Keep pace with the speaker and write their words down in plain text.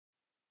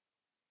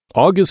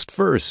August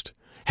 1st.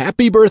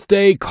 Happy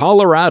birthday,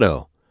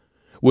 Colorado!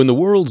 When the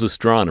world's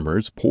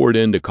astronomers poured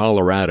into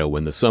Colorado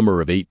in the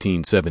summer of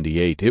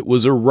 1878, it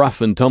was a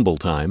rough and tumble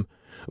time.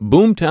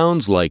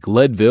 Boomtowns like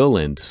Leadville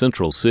and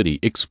Central City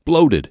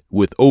exploded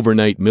with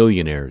overnight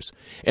millionaires,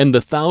 and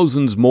the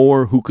thousands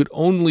more who could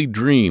only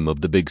dream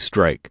of the big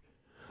strike.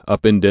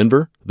 Up in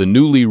Denver, the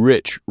newly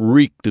rich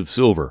reeked of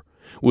silver,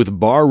 with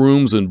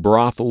barrooms and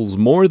brothels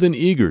more than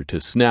eager to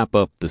snap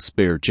up the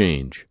spare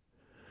change.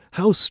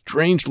 How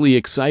strangely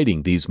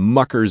exciting these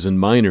muckers and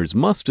miners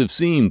must have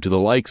seemed to the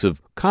likes of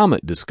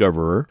comet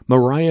discoverer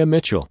Maria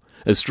Mitchell,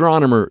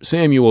 astronomer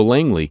Samuel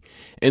Langley,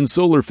 and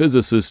solar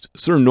physicist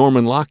Sir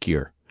Norman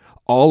Lockyer,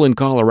 all in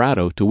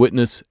Colorado to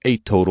witness a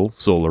total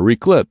solar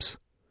eclipse.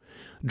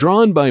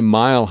 Drawn by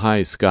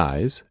mile-high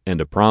skies and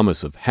a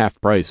promise of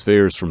half-price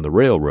fares from the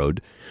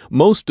railroad,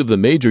 most of the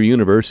major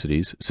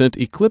universities sent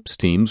eclipse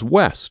teams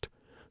west.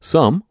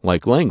 Some,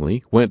 like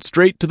Langley, went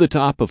straight to the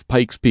top of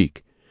Pikes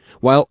Peak,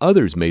 while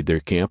others made their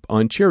camp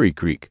on Cherry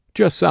Creek,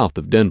 just south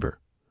of Denver.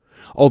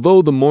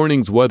 Although the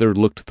morning's weather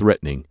looked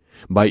threatening,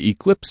 by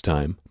eclipse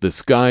time the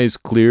skies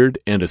cleared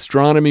and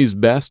astronomy's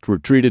best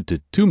retreated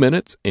to 2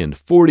 minutes and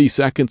 40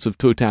 seconds of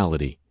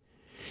totality.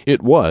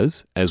 It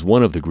was, as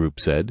one of the group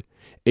said,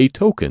 a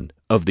token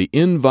of the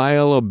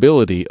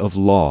inviolability of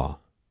law.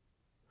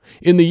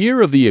 In the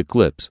year of the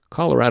eclipse,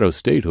 Colorado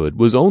statehood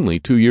was only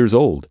 2 years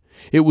old.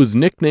 It was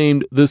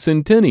nicknamed the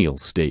Centennial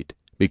State,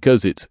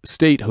 because its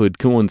statehood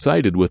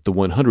coincided with the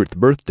 100th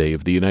birthday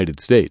of the United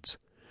States.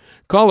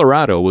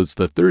 Colorado was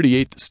the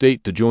 38th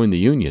state to join the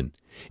Union.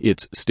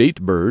 Its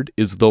state bird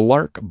is the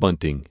lark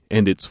bunting,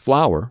 and its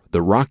flower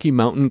the Rocky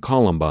Mountain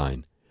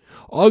columbine.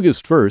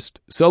 August 1st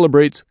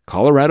celebrates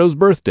Colorado's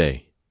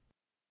birthday.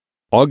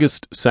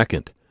 August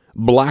 2nd.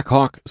 Black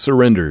Hawk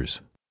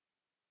surrenders.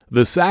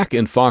 The Sac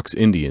and Fox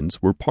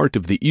Indians were part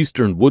of the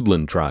eastern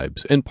woodland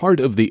tribes and part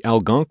of the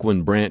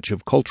Algonquin branch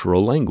of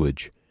cultural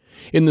language.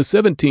 In the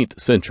 17th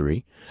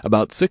century,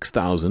 about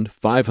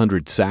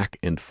 6,500 Sac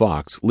and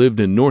Fox lived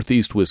in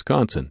northeast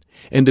Wisconsin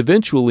and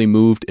eventually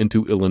moved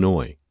into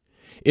Illinois.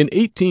 In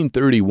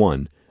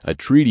 1831, a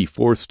treaty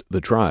forced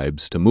the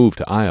tribes to move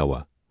to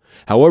Iowa.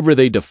 However,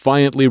 they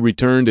defiantly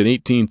returned in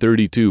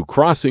 1832,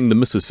 crossing the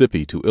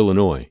Mississippi to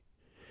Illinois.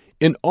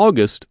 In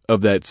August of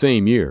that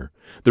same year,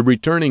 the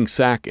returning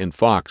Sac and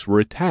Fox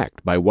were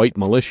attacked by white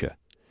militia.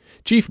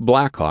 Chief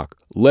Black Hawk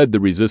led the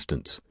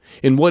resistance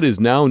in what is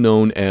now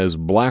known as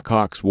Black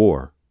Hawk's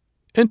War.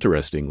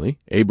 Interestingly,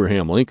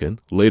 Abraham Lincoln,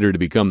 later to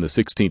become the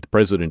 16th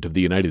President of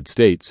the United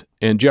States,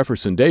 and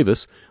Jefferson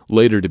Davis,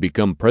 later to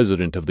become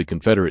President of the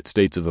Confederate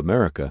States of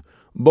America,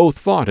 both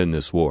fought in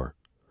this war.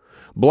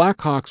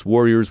 Black Hawk's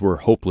warriors were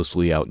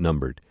hopelessly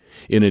outnumbered.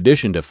 In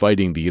addition to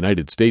fighting the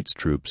United States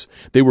troops,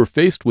 they were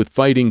faced with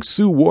fighting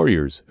Sioux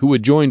warriors who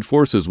had joined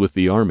forces with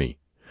the Army.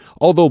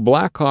 Although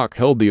Black Hawk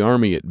held the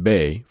Army at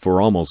bay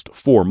for almost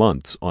 4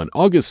 months, on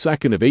August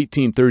 2nd of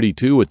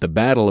 1832 at the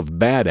Battle of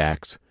Bad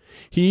Axe,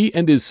 he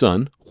and his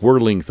son,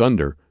 Whirling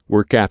Thunder,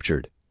 were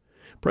captured.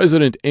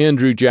 President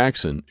Andrew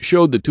Jackson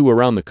showed the two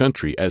around the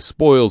country as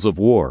spoils of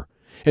war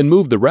and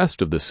moved the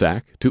rest of the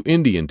Sac to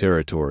Indian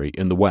Territory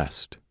in the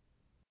west.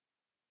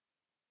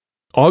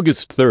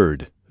 August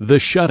 3rd. The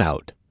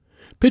Shutout.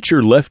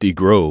 Pitcher Lefty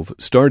Grove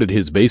started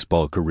his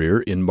baseball career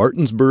in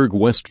Martinsburg,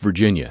 West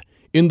Virginia,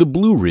 in the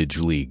Blue Ridge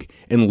League,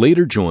 and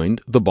later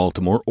joined the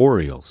Baltimore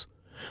Orioles.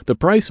 The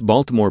price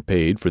Baltimore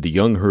paid for the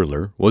young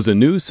hurler was a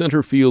new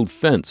center field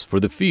fence for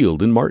the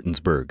field in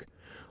Martinsburg.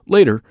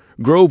 Later,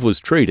 Grove was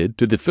traded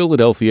to the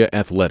Philadelphia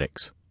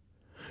Athletics.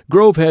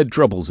 Grove had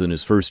troubles in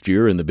his first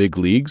year in the big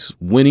leagues,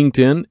 winning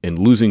 10 and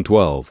losing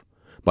 12.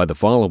 By the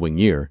following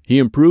year, he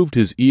improved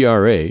his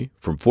ERA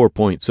from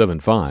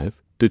 4.75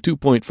 to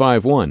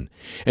 2.51,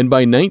 and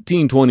by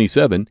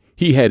 1927,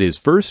 he had his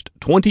first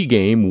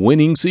 20-game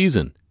winning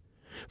season.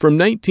 From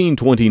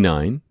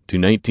 1929 to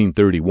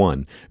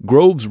 1931,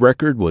 Grove's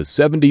record was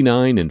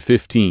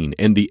 79-15,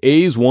 and the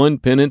A's won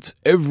pennants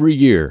every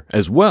year,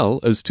 as well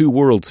as 2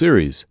 World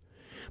Series.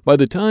 By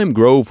the time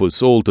Grove was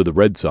sold to the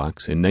Red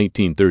Sox in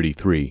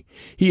 1933,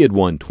 he had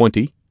won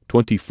 20,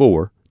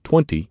 24,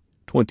 20,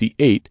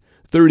 28,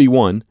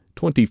 31,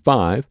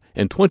 25,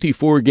 and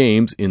 24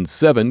 games in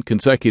 7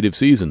 consecutive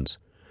seasons.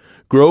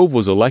 Grove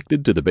was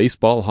elected to the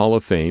Baseball Hall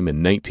of Fame in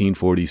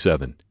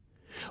 1947.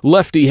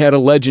 Lefty had a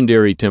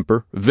legendary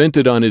temper,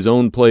 vented on his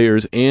own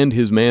players and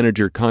his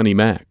manager Connie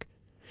Mack.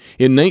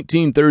 In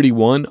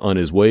 1931, on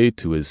his way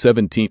to his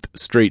 17th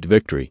straight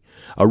victory,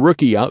 a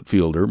rookie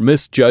outfielder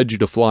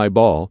misjudged a fly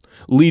ball,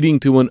 leading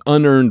to an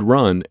unearned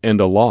run and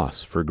a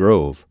loss for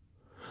Grove.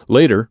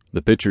 Later,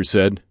 the pitcher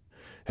said,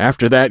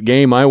 "After that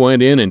game, I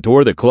went in and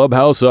tore the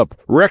clubhouse up,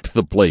 wrecked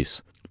the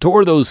place,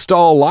 tore those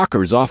stall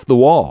lockers off the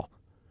wall."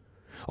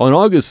 On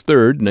August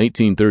 3,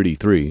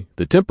 1933,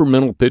 the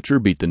temperamental pitcher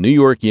beat the New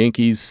York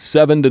Yankees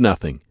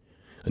 7-0.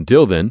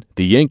 Until then,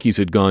 the Yankees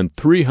had gone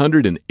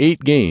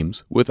 308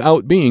 games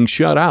without being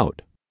shut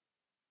out.